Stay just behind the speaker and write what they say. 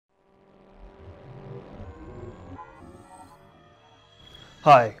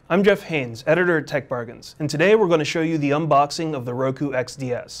Hi, I'm Jeff Haynes, editor at TechBargains, and today we're going to show you the unboxing of the Roku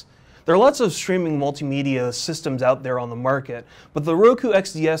XDS. There are lots of streaming multimedia systems out there on the market, but the Roku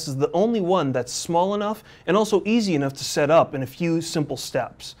XDS is the only one that's small enough and also easy enough to set up in a few simple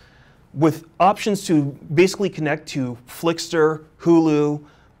steps. With options to basically connect to Flickster, Hulu,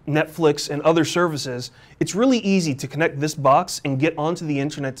 Netflix, and other services, it's really easy to connect this box and get onto the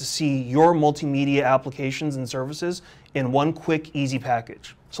internet to see your multimedia applications and services in one quick, easy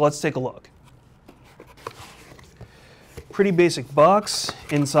package. So let's take a look. Pretty basic box.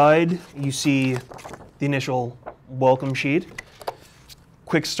 Inside, you see the initial welcome sheet,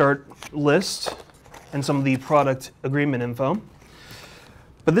 quick start list, and some of the product agreement info.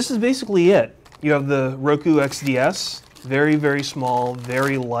 But this is basically it. You have the Roku XDS. Very, very small,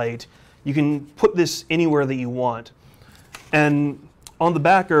 very light. You can put this anywhere that you want. And on the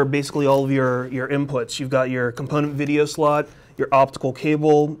back are basically all of your inputs. You've got your component video slot, your optical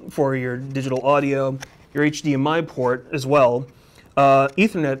cable for your digital audio, your HDMI port as well,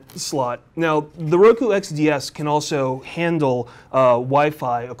 Ethernet slot. Now, the Roku XDS can also handle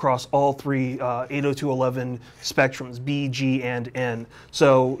Wi-Fi across all three 802.11 spectrums, B, G, and N.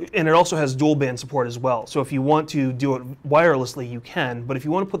 So, and it also has dual band support as well. So if you want to do it wirelessly, you can. But if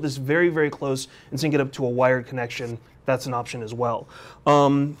you want to put this very, very close and sync it up to a wired connection, that's an option as well.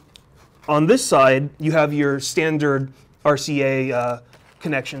 On this side, you have your standard RCA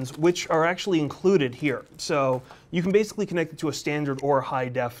connections, which are actually included here. So you can basically connect it to a standard or high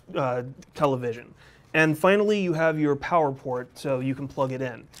def television. And finally, you have your power port, so you can plug it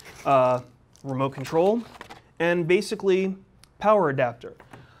in. Remote control, and basically power adapter.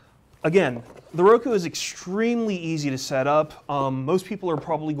 Again, the Roku is extremely easy to set up. Most people are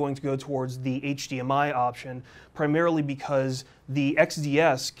probably going to go towards the HDMI option, primarily because the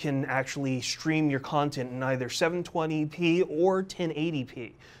XDS can actually stream your content in either 720p or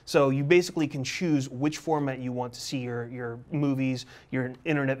 1080p. So you basically can choose which format you want to see your movies, your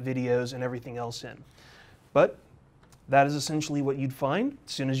internet videos, and everything else in. But that is essentially what you'd find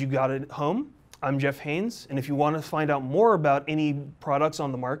as soon as you got it home. I'm Jeff Haynes, and if you want to find out more about any products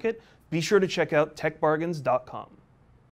on the market, be sure to check out techbargains.com.